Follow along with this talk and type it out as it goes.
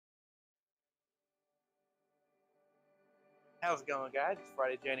How's it going, guys? It's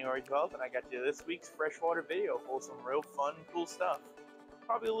Friday, January 12th, and I got you this week's Freshwater video full of some real fun, cool stuff.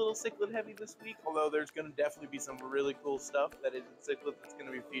 Probably a little cichlid heavy this week, although there's going to definitely be some really cool stuff that isn't cichlid that's going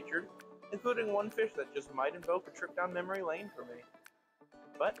to be featured, including one fish that just might invoke a trip down memory lane for me.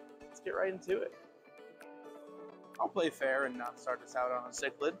 But let's get right into it. I'll play fair and not start us out on a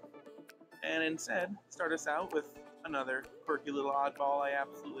cichlid, and instead start us out with another quirky little oddball I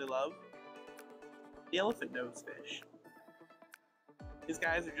absolutely love, the elephant nose fish. These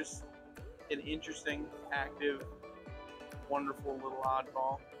guys are just an interesting, active, wonderful little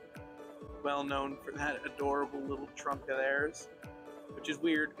oddball. Well known for that adorable little trunk of theirs, which is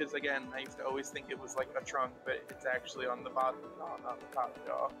weird because, again, I used to always think it was like a trunk, but it's actually on the bottom jaw, not the top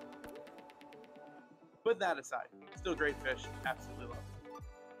jaw. But that aside, still great fish, absolutely love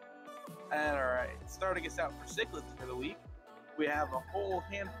it. And alright, starting us out for cichlids for the week, we have a whole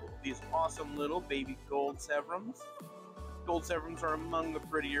handful of these awesome little baby gold severums. Gold severums are among the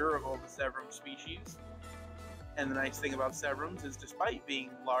prettier of all the severum species. And the nice thing about severums is, despite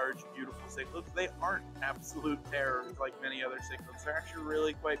being large, beautiful cichlids, they aren't absolute terrors like many other cichlids. They're actually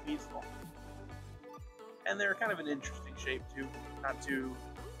really quite peaceful. And they're kind of an interesting shape too, not too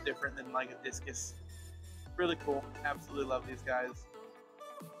different than like a discus. Really cool, absolutely love these guys.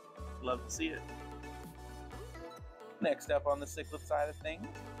 Love to see it. Next up on the cichlid side of things,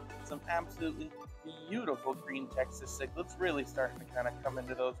 some absolutely beautiful green Texas cichlids, really starting to kind of come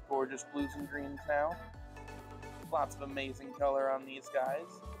into those gorgeous blues and greens now. Lots of amazing color on these guys.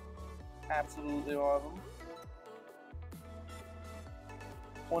 Absolutely love them.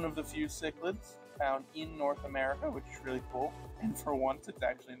 One of the few cichlids found in North America, which is really cool. And for once, it's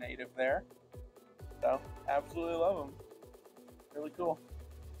actually native there. So, absolutely love them. Really cool.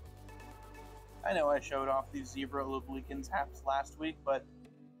 I know I showed off these zebra obliquens haps last week, but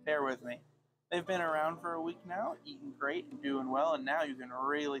bear with me. They've been around for a week now, eating great and doing well, and now you can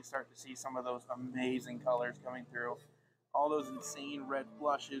really start to see some of those amazing colors coming through. All those insane red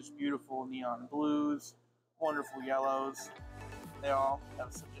blushes, beautiful neon blues, wonderful yellows. They all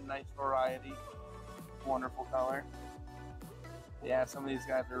have such a nice variety. Wonderful color. Yeah, some of these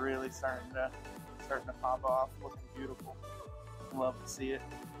guys are really starting to pop off, looking beautiful. Love to see it.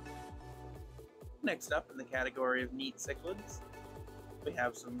 Next up in the category of neat cichlids, we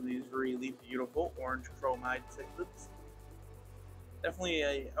have some of these really beautiful orange chromide cichlids. Definitely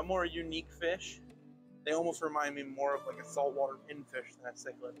a more unique fish. They almost remind me more of like a saltwater pinfish than a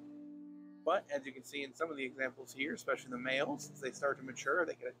cichlid. But as you can see in some of the examples here, especially the males, as they start to mature,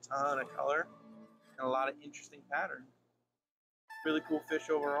 they get a ton of color and a lot of interesting pattern. Really cool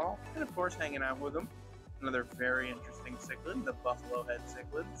fish overall, and of course hanging out with them, another very interesting cichlid, the buffalo head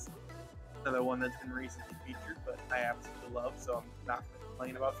cichlids. Another one that's been recently featured, but I absolutely love, so I'm not going to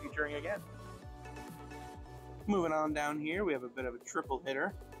complain about featuring again. Moving on down here, we have a bit of a triple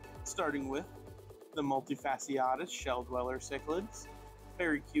hitter, starting with the multifasciatus shell dweller cichlids.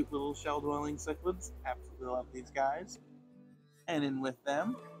 Very cute little shell dwelling cichlids, absolutely love these guys. And in with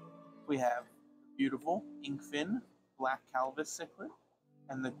them, we have the beautiful inkfin black calvus cichlid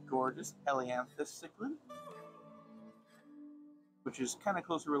and the gorgeous Elianthus cichlid, which is kind of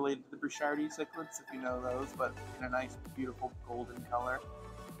closely related to the Bouchardy cichlids, if you know those, but in a nice, beautiful golden color.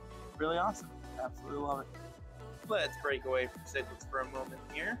 Really awesome. Absolutely love it. Let's break away from cichlids for a moment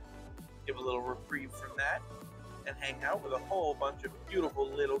here, give a little reprieve from that, and hang out with a whole bunch of beautiful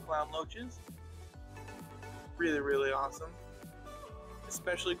little clown loaches. Really, really awesome.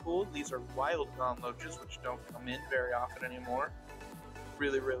 Especially cool, these are wild clown loaches, which don't come in very often anymore.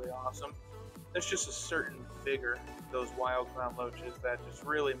 Really, really awesome. There's just a certain vigor to those wild clown loaches that just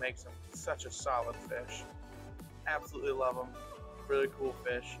really makes them such a solid fish. Absolutely love them. Really cool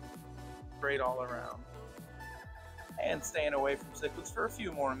fish. Great all around. And staying away from cichlids for a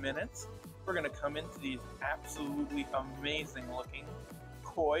few more minutes, we're going to come into these absolutely amazing looking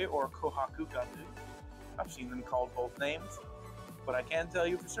koi or kohaku gatu. I've seen them called both names, but I can tell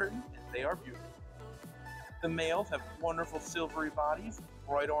you for certain is they are beautiful. The males have wonderful silvery bodies,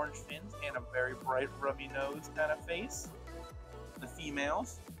 bright orange fins, and a very bright rubby nose kind of face. The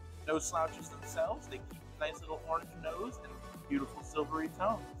females, no slouches themselves, they keep a nice little orange nose and beautiful silvery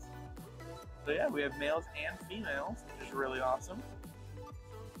tones. So yeah, we have males and females, which is really awesome.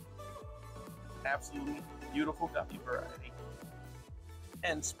 Absolutely beautiful guppy variety.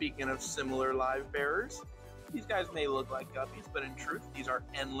 And speaking of similar live bearers, these guys may look like guppies, but in truth, these are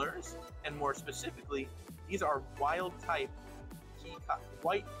endlers, and more specifically, these are wild-type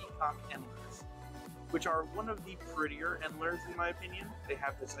white peacock endlers, which are one of the prettier endlers in my opinion. They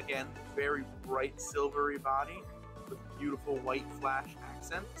have this, again, very bright silvery body with beautiful white flash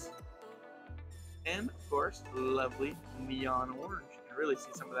accents. And of course, lovely neon orange. You can really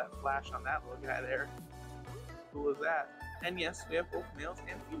see some of that flash on that little guy there. Cool as that. And yes, we have both males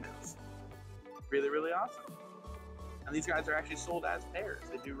and females. Really, really awesome. And these guys are actually sold as pairs.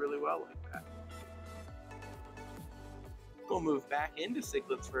 They do really well like that. We'll move back into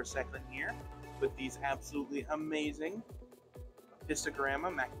cichlids for a second here with these absolutely amazing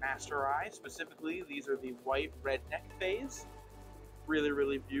Pistogramma McMasteri. Specifically, these are the white redneck phase. Really,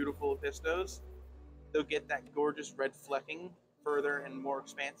 really beautiful pistos. They'll get that gorgeous red flecking further and more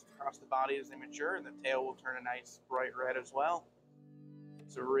expansive across the body as they mature, and the tail will turn a nice bright red as well.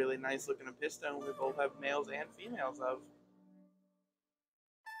 It's a really nice looking pisto, and we both have males and females of.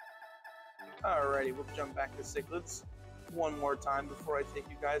 Alrighty, we'll jump back to cichlids one more time before I take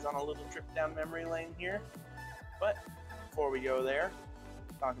you guys on a little trip down memory lane here. But before we go there,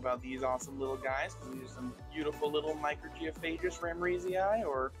 talk about these awesome little guys, because these are some beautiful little Microgeophagus ramrezii,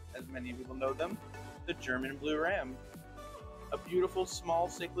 or as many people know them, the German blue ram. A beautiful small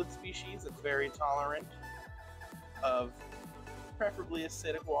cichlid species that's very tolerant of preferably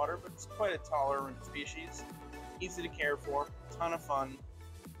acidic water, but it's quite a tolerant species. Easy to care for, ton of fun,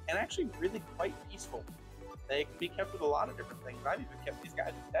 and actually really quite peaceful. They can be kept with a lot of different things. I've even kept these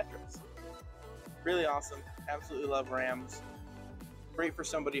guys with Tetris. Really awesome. Absolutely love rams. Great for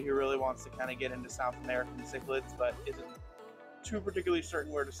somebody who really wants to kind of get into South American cichlids, but isn't too particularly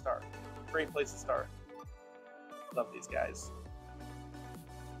certain where to start. Great place to start. Love these guys.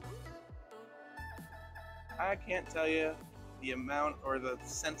 I can't tell you the amount or the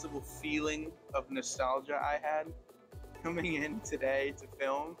sensible feeling of nostalgia I had coming in today to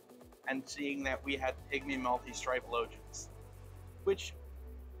film and seeing that we had pygmy multi-stripe logians, which,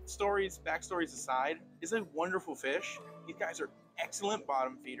 backstories aside, is a wonderful fish. These guys are excellent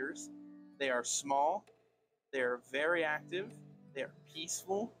bottom feeders. They are small, they are very active, they are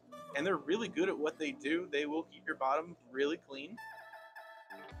peaceful, and they're really good at what they do. They will keep your bottom really clean,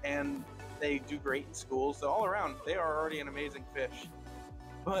 and they do great in schools. So all around, they are already an amazing fish.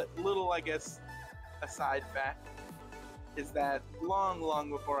 But little, I guess, aside fact is that long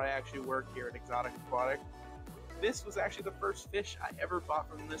before I actually worked here at Exotic Aquatic, this was actually the first fish I ever bought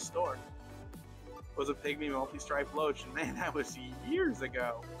from this store. Was a pygmy multi-stripe loach, and man, that was years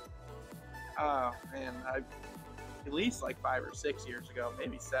ago. Oh man, at least like 5 or 6 years ago,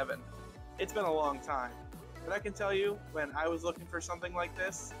 maybe 7. It's been a long time. But I can tell you, when I was looking for something like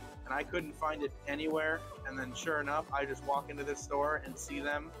this, and I couldn't find it anywhere, and then sure enough, I just walk into this store and see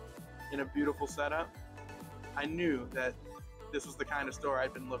them in a beautiful setup, I knew that this was the kind of store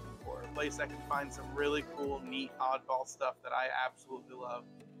I'd been looking for. A place I can find some really cool, neat, oddball stuff that I absolutely love.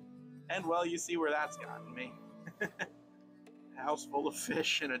 And well, you see where that's gotten me. A house full of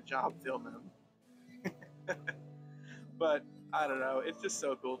fish and a job filming them. But I don't know, it's just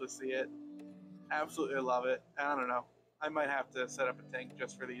so cool to see it. Absolutely love it. I don't know, I might have to set up a tank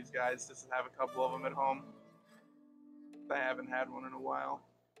just for these guys, just to have a couple of them at home. I haven't had one in a while.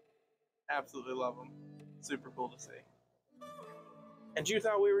 Absolutely love them. Super cool to see. And you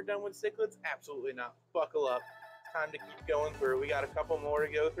thought we were done with cichlids? Absolutely not. Buckle up. It's time to keep going through. We got a couple more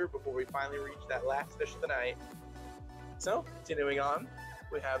to go through before we finally reach that last fish of the night. So, continuing on,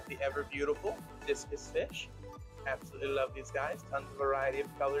 we have the ever beautiful discus fish. Absolutely love these guys. Tons of variety of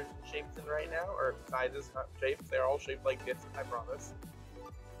colors and shapes in right now, or sizes, not shapes. They're all shaped like discs, I promise.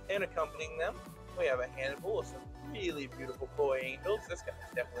 And accompanying them, we have a handful of some really beautiful koi angels. This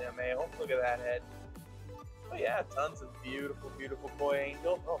guy's definitely a male. Look at that head. But yeah, tons of beautiful, beautiful koi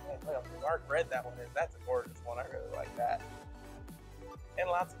angels. Oh man, look how dark red that one is. That's a gorgeous one. I really like that. And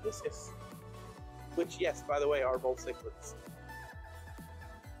lots of discus. Which, yes, by the way, are both cichlids.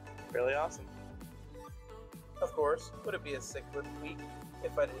 Really awesome. Of course, would it be a cichlid week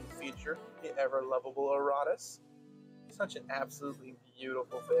if I didn't feature the ever lovable Auratus? Such an absolutely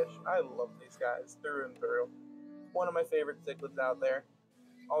beautiful fish. I love these guys through and through. One of my favorite cichlids out there.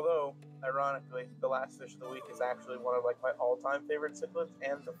 Although, ironically, the last fish of the week is actually one of my all-time favorite cichlids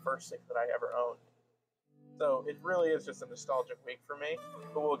and the first cichlid I ever owned. So it really is just a nostalgic week for me,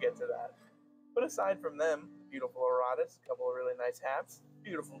 but we'll get to that. But aside from them, beautiful Auratus, a couple of really nice hats,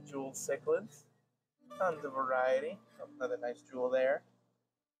 beautiful jeweled cichlids, tons of variety. Another nice jewel there,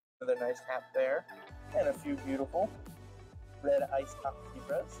 another nice hat there, and a few beautiful red ice top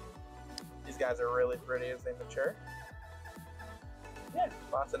zebras. These guys are really pretty as they mature. Yeah,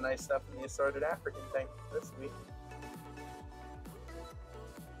 lots of nice stuff in the assorted African tank this week.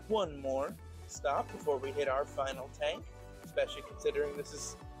 One more stop before we hit our final tank, especially considering this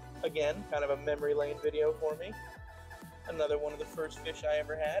is, again, kind of a memory lane video for me. Another one of the first fish I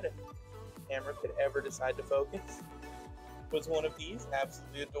ever had, if the camera could ever decide to focus. was one of these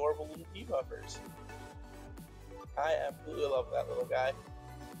absolutely adorable little pea puffers. I absolutely love that little guy.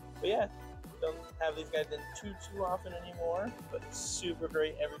 But yeah, don't have these guys in too often anymore, but super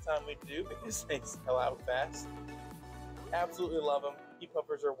great every time we do because they sell out fast. Absolutely love them. Pea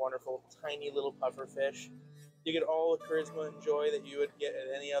puffers are wonderful, tiny little puffer fish. You get all the charisma and joy that you would get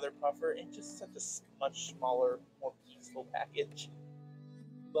at any other puffer in just such a much smaller, more peaceful package.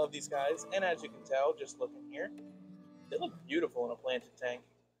 Love these guys, and as you can tell, just looking here, they look beautiful in a planted tank.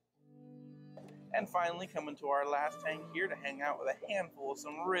 And finally, coming to our last tank here to hang out with a handful of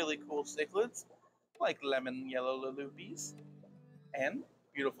some really cool cichlids, like lemon yellow lulupis, and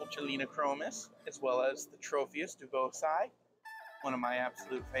beautiful Chelina chromis, as well as the Tropheus dubosi, one of my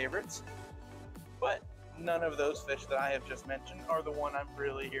absolute favorites. But none of those fish that I have just mentioned are the one I'm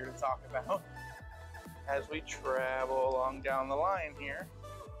really here to talk about. As we travel along down the line here,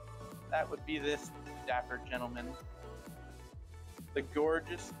 that would be this dapper gentleman, the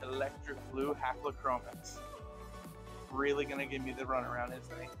gorgeous electric blue Haplochromis. Really gonna give me the runaround,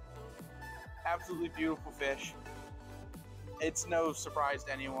 isn't he? Absolutely beautiful fish. It's no surprise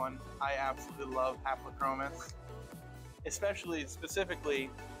to anyone, I absolutely love Haplochromis, specifically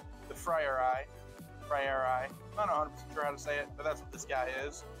the Freyeri. I'm not 100% sure how to say it, but that's what this guy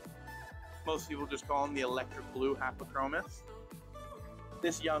is. Most people just call him the electric blue Haplochromis.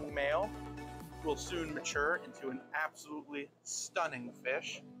 This young male will soon mature into an absolutely stunning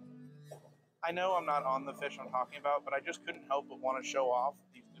fish. I know I'm not on the fish I'm talking about, but I just couldn't help but want to show off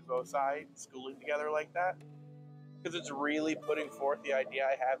these dubosi schooling together like that, because it's really putting forth the idea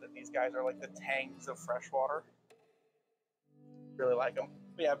I have that these guys are like the tangs of freshwater. Really like them.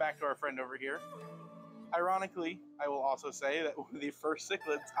 But yeah, back to our friend over here. Ironically, I will also say that one of the first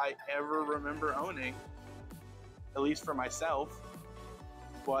cichlids I ever remember owning, at least for myself,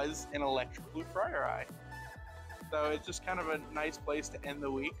 was an electric blue Freyeri. So it's just kind of a nice place to end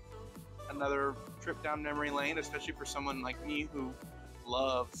the week. Another trip down memory lane, especially for someone like me who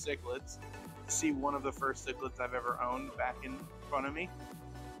loves cichlids. To see one of the first cichlids I've ever owned back in front of me.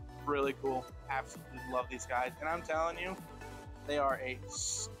 Really cool. Absolutely love these guys. And I'm telling you, they are a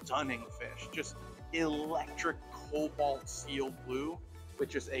stunning fish. Just electric cobalt seal blue with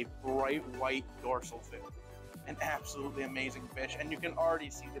just a bright white dorsal fin. An absolutely amazing fish, and you can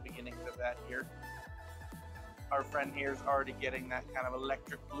already see the beginnings of that here. Our friend here is already getting that kind of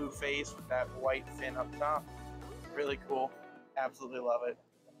electric blue face with that white fin up top. Really cool. Absolutely love it.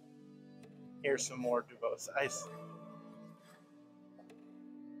 Here's some more dubosis.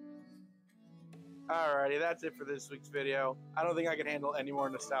 Alrighty, that's it for this week's video. I don't think I can handle any more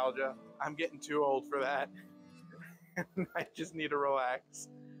nostalgia. I'm getting too old for that. I just need to relax.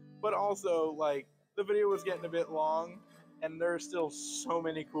 But also, like, the video was getting a bit long, and there's still so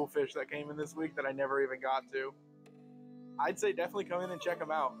many cool fish that came in this week that I never even got to. I'd say definitely come in and check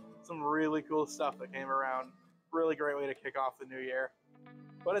them out. Some really cool stuff that came around. Really great way to kick off the new year.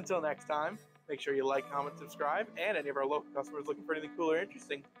 But until next time, make sure you like, comment, subscribe, and any of our local customers looking for anything cool or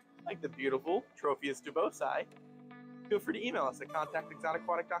interesting, like the beautiful Tropheus dubosi, feel free to email us at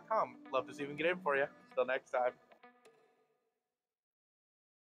contact@exoticaquatic.com. Love to see if we can get in for you. Until next time.